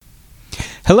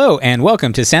Hello, and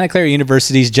welcome to Santa Clara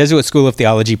University's Jesuit School of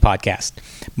Theology podcast.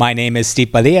 My name is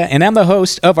Steve Padilla, and I'm the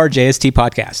host of our JST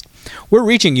podcast. We're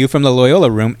reaching you from the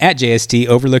Loyola Room at JST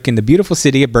overlooking the beautiful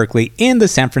city of Berkeley in the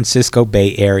San Francisco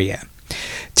Bay Area.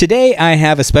 Today, I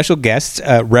have a special guest,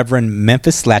 Reverend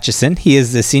Memphis Latchison. He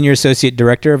is the Senior Associate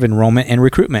Director of Enrollment and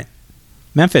Recruitment.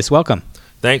 Memphis, welcome.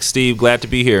 Thanks, Steve. Glad to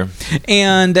be here.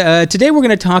 And today we're going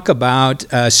to talk about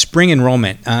spring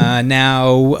enrollment.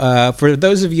 Now, for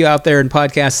those of you out there in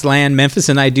podcast land, Memphis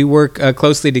and I do work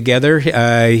closely together.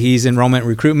 He's enrollment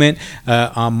recruitment,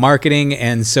 marketing,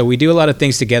 and so we do a lot of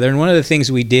things together. And one of the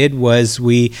things we did was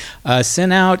we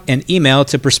sent out an email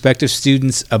to prospective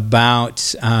students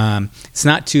about it's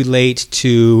not too late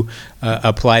to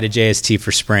apply to JST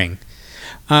for spring.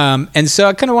 And so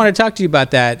I kind of want to talk to you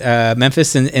about that,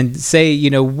 Memphis, and say,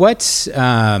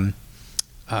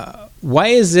 why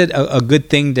is it a good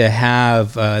thing to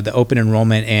have the open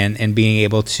enrollment and being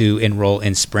able to enroll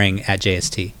in spring at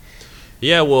JST?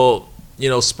 Yeah, well,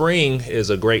 spring is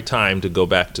a great time to go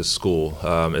back to school,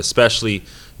 especially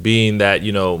being that,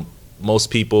 most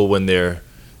people when they're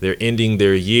ending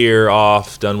their year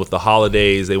off, done with the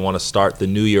holidays, they want to start the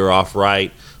new year off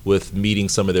right with meeting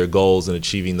some of their goals and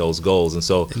achieving those goals. And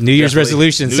so New Year's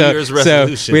resolution. So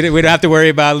we don't have to worry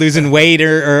about losing weight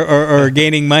or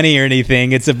gaining money or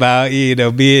anything. It's about,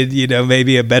 being,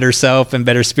 maybe a better self and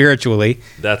better spiritually.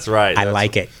 That's right. I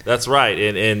like it. That's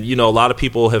right. And a lot of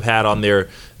people have had on their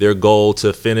goal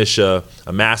to finish a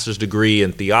master's degree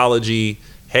in theology.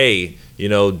 Hey,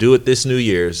 do it this New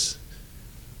Year's.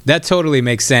 That totally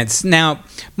makes sense. Now,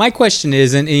 my question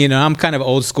is, and I'm kind of an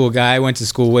old school guy. I went to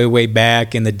school way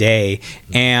back in the day,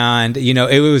 and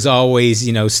it was always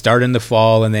start in the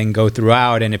fall and then go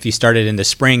throughout. And if you started in the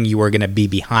spring, you were going to be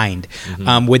behind.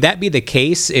 Mm-hmm. Would that be the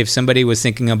case if somebody was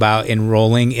thinking about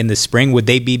enrolling in the spring? Would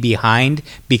they be behind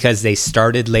because they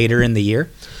started later in the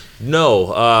year?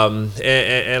 No,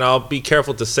 and I'll be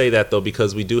careful to say that, though,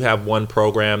 because we do have one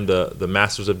program, the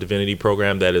Masters of Divinity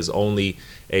program, that is only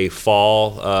a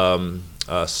fall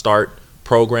start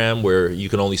program where you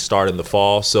can only start in the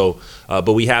fall. So,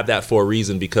 but we have that for a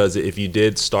reason, because if you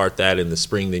did start that in the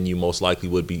spring, then you most likely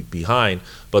would be behind.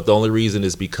 But the only reason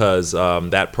is because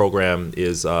that program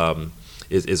is a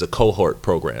cohort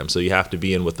program, so you have to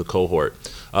be in with the cohort.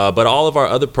 But all of our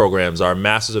other programs, our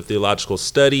Masters of Theological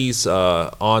Studies,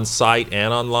 on-site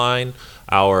and online,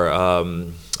 our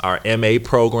MA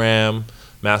program,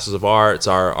 Masters of Arts,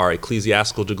 our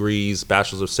ecclesiastical degrees,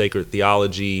 Bachelors of Sacred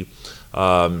Theology,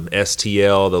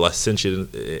 STL, the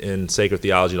Licentiate in Sacred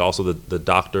Theology, and also the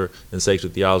Doctor in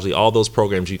Sacred Theology. All those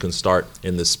programs you can start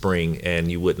in the spring, and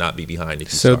you would not be behind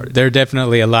if you started. So there are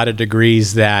definitely a lot of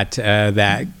degrees that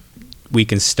we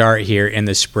can start here in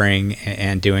the spring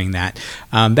and doing that.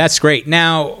 That's great.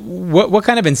 Now, what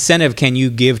kind of incentive can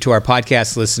you give to our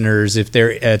podcast listeners if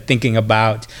they're thinking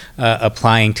about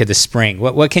applying to the spring?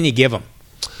 What can you give them?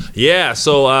 Yeah,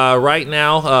 so right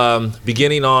now,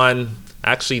 beginning on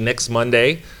actually next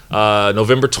Monday,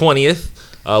 November 20th,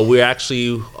 we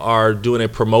actually are doing a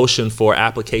promotion for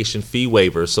application fee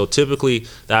waivers. So typically,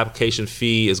 the application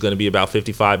fee is going to be about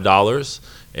 $55.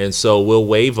 And so we'll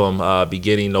waive them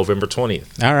beginning November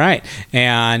 20th. All right.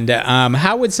 And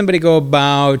how would somebody go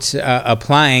about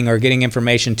applying or getting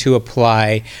information to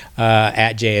apply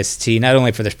at JST, not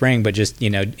only for the spring, but just,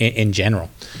 in general?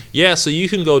 Yeah, so you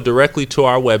can go directly to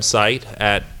our website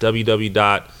at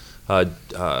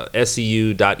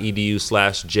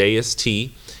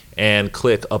www.seu.edu/JST and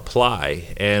click apply.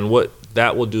 And what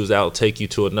that will do is that will take you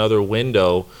to another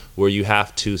window where you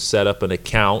have to set up an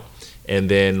account. And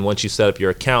then once you set up your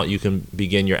account, you can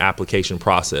begin your application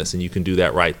process, and you can do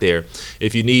that right there.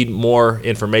 If you need more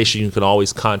information, you can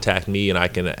always contact me, and I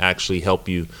can actually help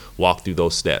you walk through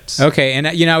those steps. Okay, and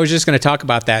I was just going to talk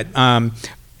about that.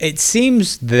 It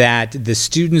seems that the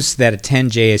students that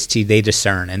attend JST, they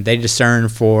discern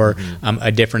for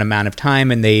a different amount of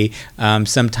time, and they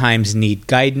sometimes need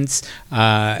guidance,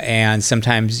 and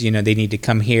sometimes they need to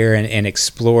come here and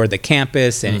explore the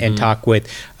campus and talk with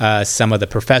some of the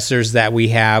professors that we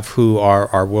have who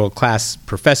are world-class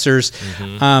professors.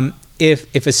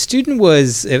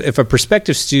 If a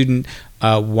prospective student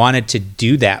wanted to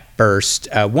do that first,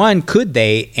 one, could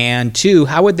they, and two,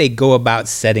 how would they go about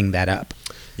setting that up?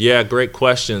 Yeah, great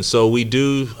question. So we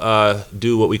do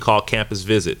what we call campus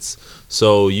visits.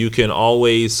 So you can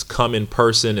always come in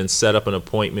person and set up an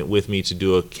appointment with me to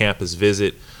do a campus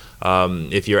visit.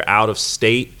 If you're out of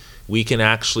state, we can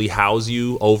actually house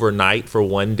you overnight for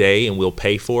one day, and we'll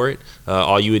pay for it.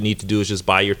 All you would need to do is just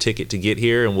buy your ticket to get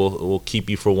here, and we'll keep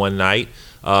you for one night.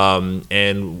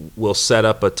 And we'll set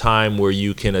up a time where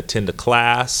you can attend a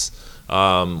class.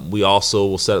 We also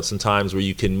will set up some times where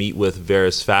you can meet with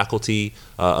various faculty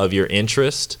of your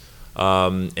interest,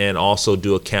 and also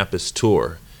do a campus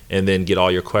tour, and then get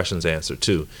all your questions answered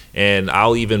too. And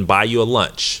I'll even buy you a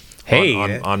lunch. Hey,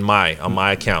 on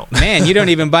my account. Man, you don't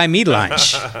even buy me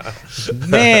lunch.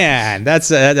 Man, that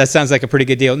sounds like a pretty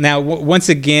good deal. Now, once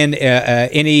again,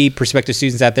 any prospective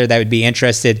students out there that would be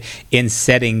interested in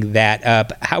setting that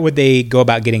up, how would they go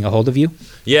about getting a hold of you?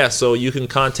 Yeah, so you can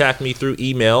contact me through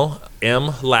email,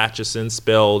 mlatchison,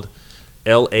 spelled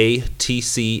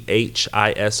LATCHISON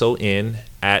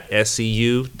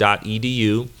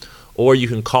 @SCU.edu, or you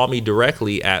can call me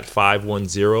directly at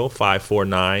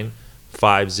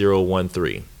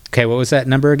 510-549-5013. Okay, what was that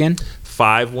number again?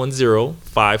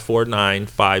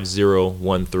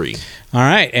 510-549-5013. All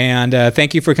right, and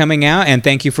thank you for coming out, and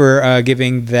thank you for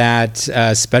giving that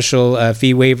special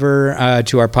fee waiver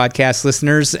to our podcast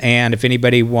listeners. And if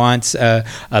anybody wants a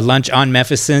lunch on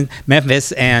Memphis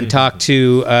and talk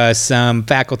to some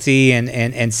faculty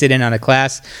and sit in on a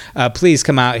class, please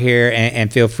come out here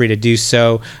and feel free to do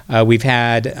so. We've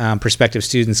had prospective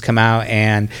students come out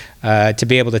and to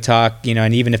be able to talk,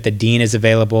 and even if the dean is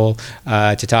available,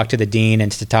 to talk to the dean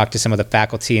and to talk to some of the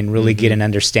faculty and really get an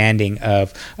understanding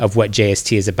of what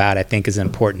JST is about, I think is an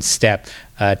important step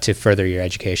to further your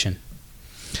education.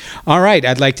 All right,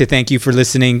 I'd like to thank you for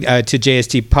listening to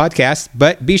JST Podcast,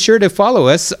 but be sure to follow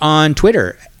us on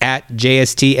Twitter at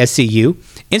JSTSCU,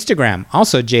 Instagram,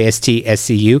 also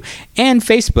JSTSCU, and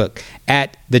Facebook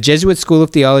at the Jesuit School of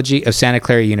Theology of Santa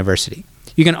Clara University.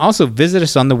 You can also visit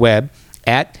us on the web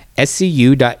at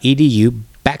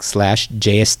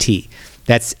scu.edu/JST.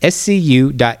 That's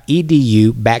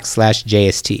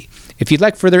scu.edu/JST. If you'd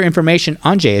like further information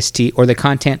on JST or the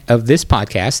content of this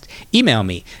podcast, email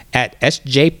me at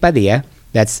sjpadilla,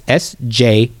 that's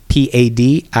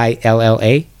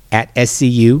SJPADILLA,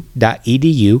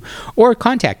 @scu.edu, or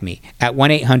contact me at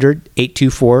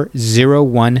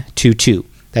 1-800-824-0122.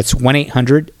 That's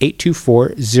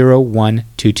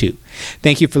 1-800-824-0122.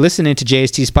 Thank you for listening to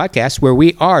JST's podcast, where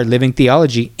we are living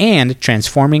theology and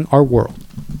transforming our world.